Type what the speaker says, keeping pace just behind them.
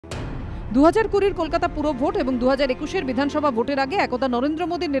2020 কলকাতা পুর ভোট এবং 2021 বিধানসভা ভোটের আগে একদা নরেন্দ্র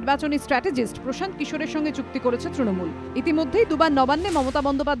মোদীর নির্বাচনী স্ট্র্যাটেজিস্ট প্রশান্ত কিশোরের সঙ্গে চুক্তি করেছে তৃণমূল। ইতিমধ্যেই দুবার নবান্নে মমতা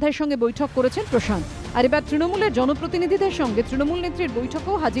বন্দ্যোপাধ্যায়ের সঙ্গে বৈঠক করেছেন প্রশান্ত। আর এবার তৃণমূলের জনপ্রতিনিধিদের সঙ্গে তৃণমূল নেত্রীর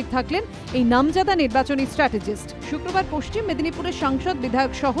বৈঠকেও হাজির থাকলেন এই নামজাদা নির্বাচনী স্ট্র্যাটেজিস্ট। শুক্রবার পশ্চিম মেদিনীপুরের সাংসদ,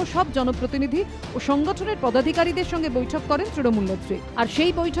 বিধায়ক সহ সব জনপ্রতিনিধি ও সংগঠনের পদাধিকারীদের সঙ্গে বৈঠক করেন তৃণমূল নেত্রী। আর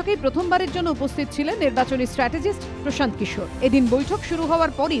সেই বৈঠকেই প্রথমবারের জন্য উপস্থিত ছিলেন নির্বাচনী স্ট্র্যাটেজিস্ট প্রশান্ত কিশোর। এদিন বৈঠক শুরু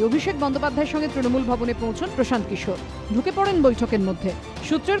হওয়ার পরই অভিষেক বন্দ্যোপাধ্যায়ের সঙ্গে তৃণমূল ভবনে পৌঁছন প্রশান্ত কিশোর। ঢুকে পড়েন বৈঠকের মধ্যে।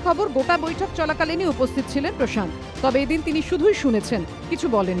 সূত্রের খবর, গোটা বৈঠক চলাকালীনই উপস্থিত ছিলেন প্রশান্ত। তবে এদিন তিনি শুধুই শুনেছেন, কিছু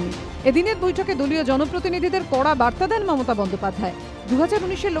বলেননি। এদিনের বৈঠকে দলীয় জনপ্রতিনিধিদের কড়া বার্তা দেন মমতা বন্দ্যোপাধ্যায়।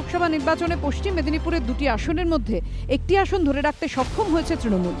 2019 লোকসভা নির্বাচনে পশ্চিম মেদিনীপুরের দুটি আসনের মধ্যে একটি আসন ধরে রাখতে সক্ষম হয়েছে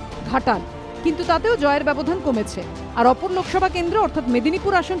তৃণমূল, ঘাটাল, কিন্তু তাতেও জয়ের ব্যবধান কমেছে। আর অপর লোকসভা কেন্দ্র অর্থাৎ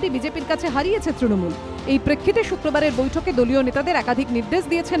মেদিনীপুর আসনটি বিজেপির কাছে হারিয়েছে তৃণমূল। এই প্রেক্ষিতে শুক্রবারের বৈঠকে দলীয় নেতাদের একাধিক নির্দেশ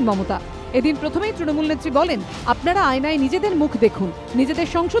দিয়েছেন মমতা। এদিন প্রথমেই তৃণমূল নেত্রী বলেন, আপনারা আয়নায় নিজেদের মুখ দেখুন, নিজেদের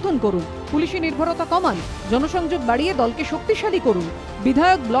সংশোধন করুন, পুলিশি নির্ভরতা কমান, জনসংযোগ বাড়িয়ে দলকে শক্তিশালী করুন।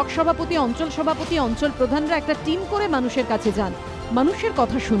 বিধায়ক, ব্লক সভাপতি, অঞ্চল সভাপতি, অঞ্চল প্রধানরা একটা টিম করে মানুষের কাছে যান, মানুষের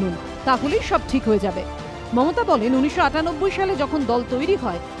কথা শুনুন, তাহলেই সব ঠিক হয়ে যাবে। মমতা বলেন, 1998 সালে যখন দল তৈরি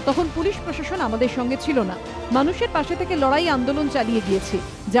হয় তখন পুলিশ প্রশাসন আমাদের সঙ্গে ছিল না। মানুষের পাশে থেকে লড়াই আন্দোলন চালিয়ে গিয়েছি,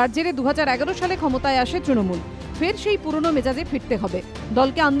 যার জেরে 2011 সালে ক্ষমতায় আসে তৃণমূল। ফের সেই পুরনো মেজাজে ফিরতে হবে,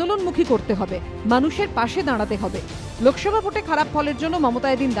 দলকে আন্দোলনমুখী করতে হবে, মানুষের পাশে দাঁড়াতে হবে। লোকসভা ভোটে খারাপ ফলের জন্য মমতা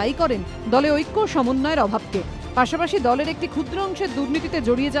এদিন দায়ী করেন দলে ঐক্য ও সমন্বয়ের অভাবকে। পাশাপাশি দলের একটি ক্ষুদ্র অংশের দুর্নীতিতে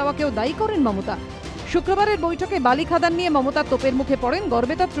জড়িয়ে যাওয়াকেও দায়ী করেন মমতা। শুক্রবারের বৈঠকে বালি খাদান নিয়ে মমতার তোপের মুখে পড়েন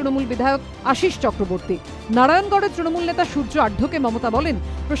গর্বেতার তৃণমূল বিধায়ক আশিস চক্রবর্তী। নারায়ণগড়ের তৃণমূল নেতা সূর্য আঢ্যকে মমতা বলেন,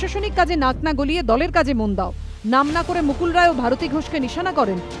 প্রশাসনিক কাজে নাক না গলিয়ে দলের কাজে মন দাও। নাম না করে মুকুল রায় ও ভারতী ঘোষকে নিশানা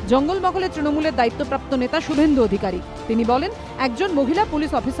করেন জঙ্গলমহলে তৃণমূলের দায়িত্বপ্রাপ্ত নেতা শুভেন্দু অধিকারী। তিনি বলেন, একজন মহিলা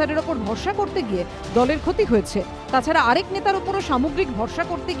পুলিশ অফিসারের ওপর ভরসা করতে গিয়ে দলের ক্ষতি হয়েছে। তাছাড়া আরেক নেতার উপরও সামগ্রিক ভরসা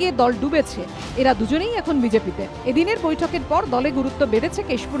করতে গিয়ে দল ডুবেছে। এরা দুজনেই এখন বিজেপিতে। এদিনের বৈঠকের পর দলে গুরুত্ব বেড়েছে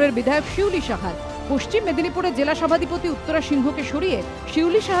কেশপুরের বিধায়ক শিউলি সাহার। পশ্চিম মেদিনীপুরের জেলা সভাধিপতি উত্তরা সিংহকে সরিয়ে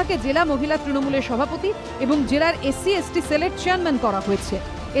শিউলি সাহাকে জেলা মহিলা তৃণমূলের সভাপতি এবং জেলার SC/ST সেলের চেয়ারম্যান করা হয়েছে।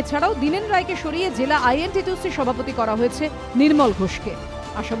 এছাড়াও দীনেন রায়কে সরিয়ে জেলা INTTC সভাপতি করা হয়েছে নির্মল ঘোষকে।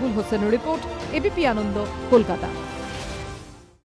 আশাবুল হোসেনের রিপোর্ট, ABP আনন্দ, কলকাতা।